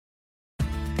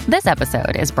This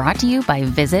episode is brought to you by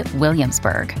Visit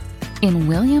Williamsburg. In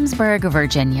Williamsburg,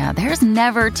 Virginia, there's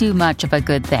never too much of a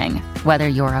good thing. Whether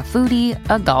you're a foodie,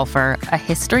 a golfer, a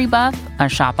history buff, a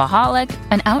shopaholic,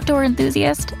 an outdoor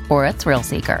enthusiast, or a thrill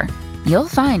seeker, you'll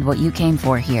find what you came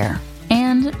for here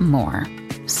and more.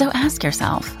 So ask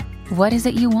yourself, what is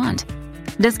it you want?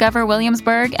 Discover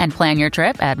Williamsburg and plan your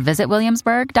trip at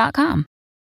visitwilliamsburg.com.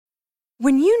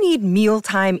 When you need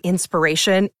mealtime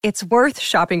inspiration, it's worth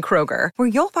shopping Kroger, where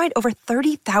you'll find over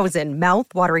 30,000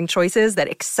 mouth-watering choices that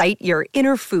excite your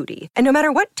inner foodie. And no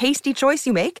matter what tasty choice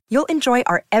you make, you'll enjoy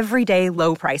our everyday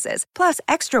low prices, plus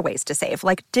extra ways to save,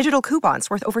 like digital coupons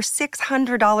worth over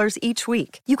 $600 each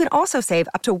week. You can also save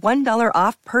up to $1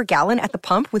 off per gallon at the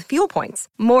pump with fuel points.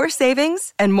 More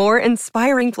savings and more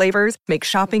inspiring flavors make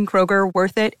shopping Kroger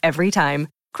worth it every time.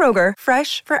 Kroger,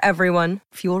 fresh for everyone.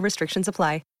 Fuel restrictions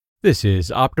apply. This is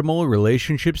Optimal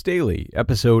Relationships Daily,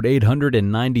 episode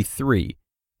 893.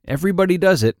 Everybody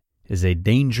Does It is a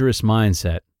Dangerous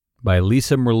Mindset by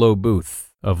Lisa Merlot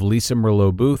Booth of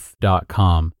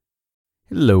lisamerlotbooth.com.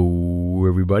 Hello,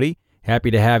 everybody. Happy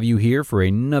to have you here for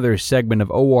another segment of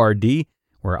ORD,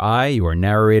 where I, your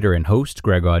narrator and host,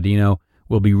 Greg Audino,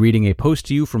 will be reading a post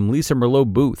to you from Lisa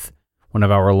Merlot Booth, one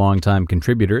of our longtime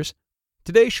contributors.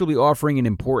 Today, she'll be offering an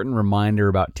important reminder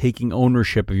about taking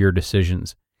ownership of your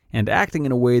decisions and acting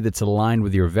in a way that's aligned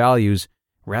with your values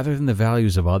rather than the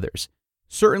values of others.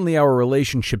 Certainly our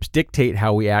relationships dictate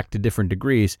how we act to different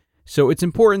degrees, so it's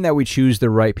important that we choose the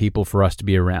right people for us to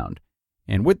be around.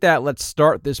 And with that, let's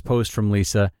start this post from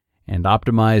Lisa and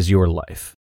optimize your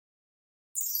life.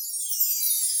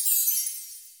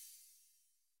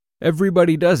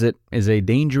 Everybody Does It is a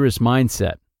Dangerous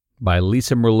Mindset by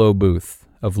Lisa Merlot Booth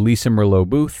of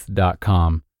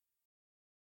lisamerlotbooth.com.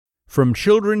 From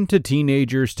children to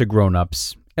teenagers to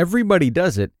grown-ups, everybody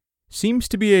does it seems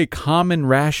to be a common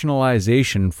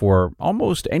rationalization for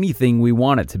almost anything we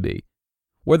want it to be.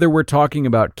 Whether we're talking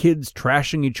about kids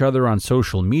trashing each other on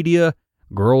social media,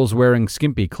 girls wearing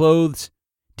skimpy clothes,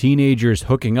 teenagers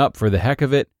hooking up for the heck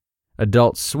of it,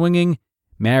 adults swinging,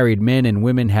 married men and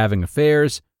women having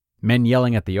affairs, men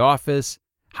yelling at the office,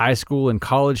 high school and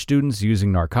college students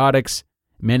using narcotics,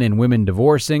 men and women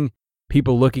divorcing,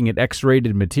 people looking at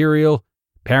X-rated material,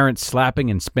 parents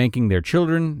slapping and spanking their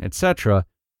children, etc.,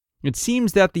 it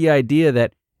seems that the idea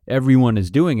that everyone is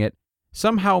doing it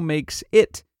somehow makes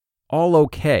it all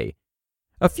okay.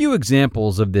 A few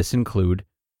examples of this include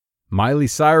Miley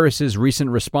Cyrus's recent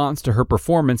response to her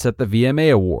performance at the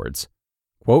VMA Awards.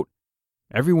 Quote,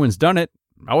 "Everyone's done it.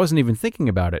 I wasn't even thinking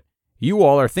about it. You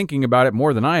all are thinking about it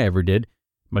more than I ever did.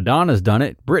 Madonna's done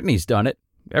it. Britney's done it.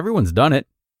 Everyone's done it."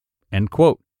 End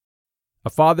quote. A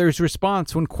father's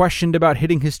response when questioned about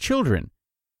hitting his children.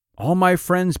 "All my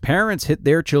friends' parents hit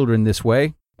their children this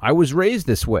way. I was raised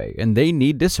this way, and they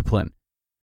need discipline."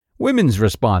 Women's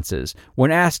responses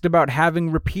when asked about having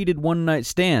repeated one-night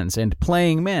stands and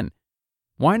playing men.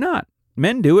 "Why not?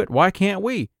 Men do it. Why can't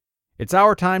we? It's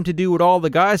our time to do what all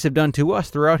the guys have done to us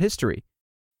throughout history."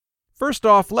 First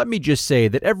off, let me just say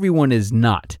that everyone is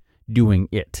not doing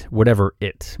it, whatever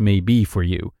it may be for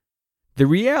you. The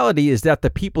reality is that the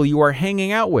people you are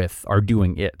hanging out with are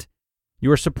doing it.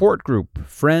 Your support group,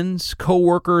 friends,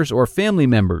 co-workers, or family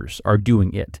members are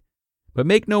doing it. But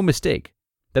make no mistake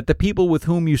that the people with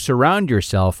whom you surround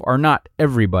yourself are not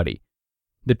everybody.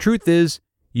 The truth is,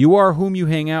 you are whom you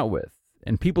hang out with,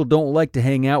 and people don't like to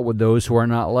hang out with those who are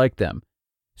not like them.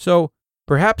 So,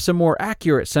 perhaps a more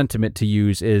accurate sentiment to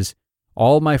use is,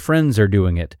 all my friends are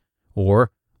doing it,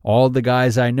 or all the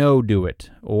guys I know do it,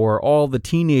 or all the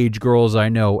teenage girls I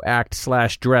know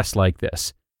act/dress like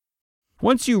this.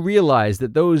 Once you realize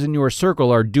that those in your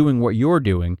circle are doing what you're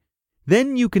doing,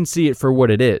 then you can see it for what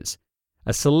it is.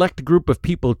 A select group of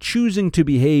people choosing to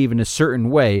behave in a certain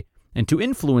way and to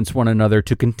influence one another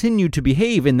to continue to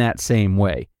behave in that same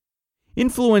way.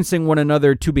 Influencing one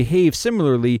another to behave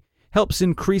similarly helps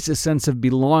increase a sense of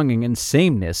belonging and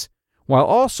sameness, while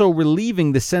also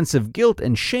relieving the sense of guilt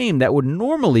and shame that would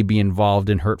normally be involved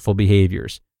in hurtful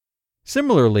behaviors.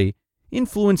 Similarly,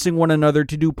 influencing one another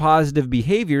to do positive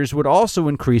behaviors would also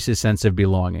increase a sense of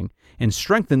belonging and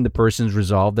strengthen the person's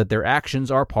resolve that their actions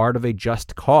are part of a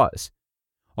just cause.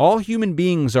 All human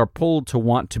beings are pulled to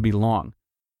want to belong.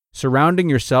 Surrounding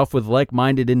yourself with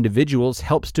like-minded individuals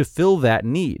helps to fill that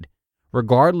need,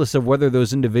 regardless of whether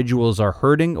those individuals are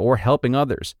hurting or helping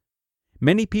others.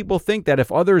 Many people think that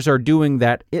if others are doing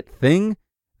that it thing,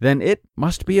 then it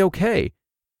must be okay.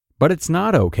 But it's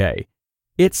not okay.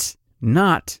 It's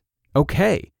not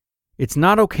okay. It's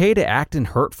not okay to act in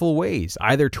hurtful ways,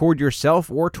 either toward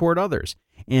yourself or toward others,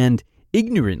 and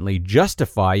ignorantly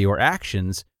justify your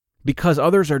actions because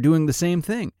others are doing the same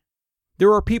thing.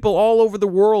 There are people all over the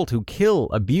world who kill,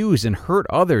 abuse, and hurt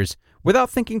others without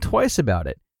thinking twice about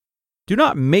it. Do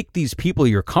not make these people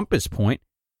your compass point.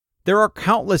 There are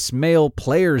countless male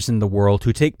players in the world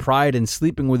who take pride in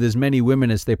sleeping with as many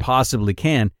women as they possibly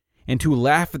can and who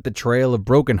laugh at the trail of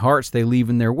broken hearts they leave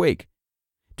in their wake.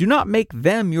 Do not make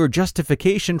them your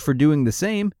justification for doing the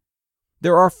same.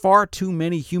 There are far too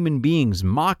many human beings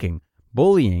mocking,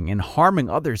 bullying, and harming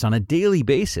others on a daily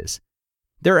basis.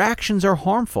 Their actions are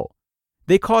harmful.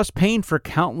 They cause pain for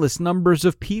countless numbers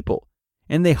of people,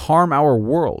 and they harm our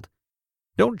world.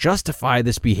 Don't justify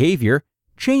this behavior.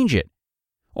 Change it.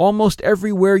 Almost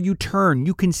everywhere you turn,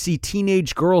 you can see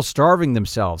teenage girls starving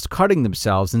themselves, cutting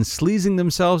themselves, and sleazing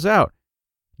themselves out.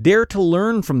 Dare to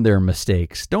learn from their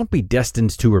mistakes. Don't be destined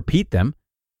to repeat them.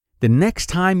 The next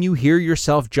time you hear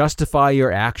yourself justify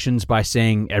your actions by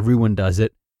saying everyone does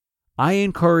it, I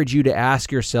encourage you to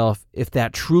ask yourself if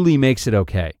that truly makes it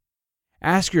okay.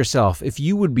 Ask yourself if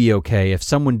you would be okay if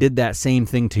someone did that same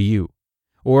thing to you,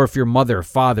 or if your mother,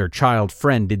 father, child,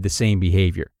 friend did the same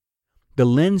behavior. The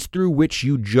lens through which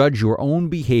you judge your own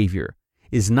behavior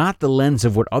is not the lens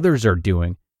of what others are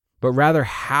doing, but rather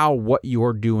how what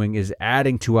you're doing is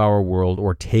adding to our world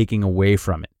or taking away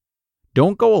from it.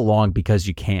 Don't go along because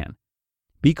you can.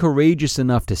 Be courageous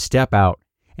enough to step out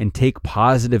and take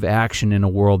positive action in a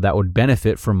world that would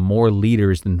benefit from more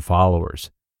leaders than followers.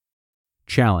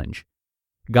 Challenge.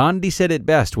 Gandhi said it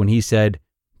best when he said,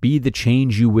 "Be the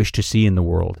change you wish to see in the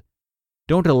world."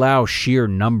 Don't allow sheer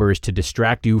numbers to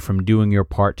distract you from doing your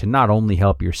part to not only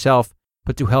help yourself,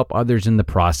 but to help others in the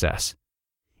process.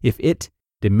 If it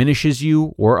diminishes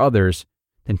you or others,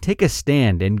 then take a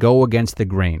stand and go against the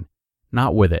grain,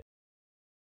 not with it.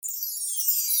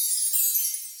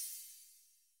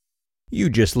 You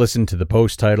just listened to the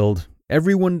post titled,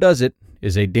 "Everyone Does It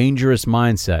is a Dangerous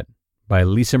Mindset" by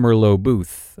Lisa Merlot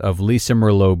Booth of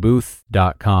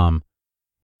lisamerlotbooth.com.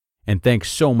 And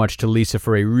thanks so much to Lisa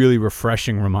for a really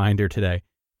refreshing reminder today.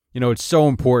 You know, it's so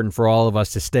important for all of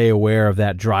us to stay aware of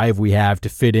that drive we have to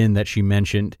fit in that she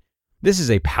mentioned. This is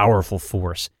a powerful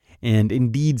force, and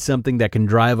indeed something that can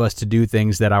drive us to do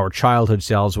things that our childhood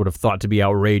selves would have thought to be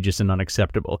outrageous and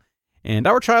unacceptable. And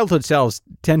our childhood selves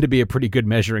tend to be a pretty good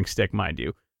measuring stick, mind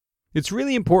you. It's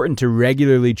really important to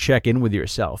regularly check in with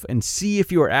yourself and see if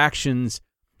your actions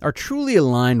are truly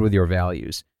aligned with your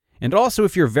values. And also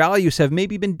if your values have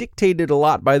maybe been dictated a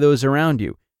lot by those around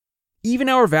you. Even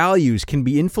our values can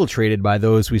be infiltrated by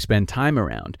those we spend time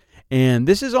around. And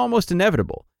this is almost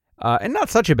inevitable. And not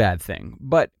such a bad thing.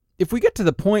 But if we get to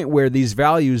the point where these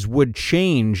values would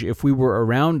change if we were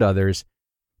around others,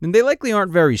 then they likely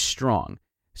aren't very strong.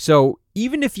 So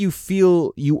even if you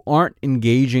feel you aren't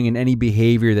engaging in any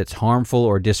behavior that's harmful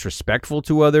or disrespectful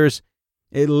to others,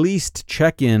 at least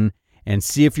check in and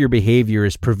see if your behavior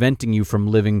is preventing you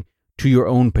from living to your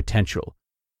own potential,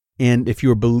 and if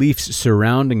your beliefs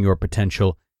surrounding your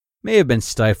potential may have been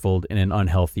stifled in an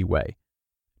unhealthy way.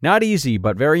 Not easy,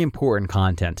 but very important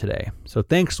content today. So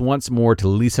thanks once more to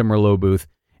Lisa Merlot Booth,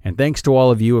 and thanks to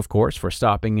all of you, of course, for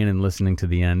stopping in and listening to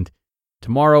the end.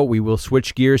 Tomorrow, we will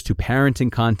switch gears to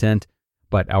parenting content,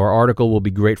 but our article will be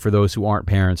great for those who aren't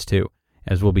parents too,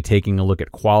 as we'll be taking a look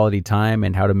at quality time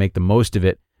and how to make the most of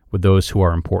it with those who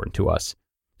are important to us.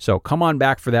 So come on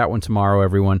back for that one tomorrow,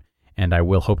 everyone, and I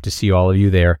will hope to see all of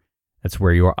you there. That's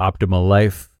where your optimal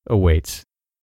life awaits.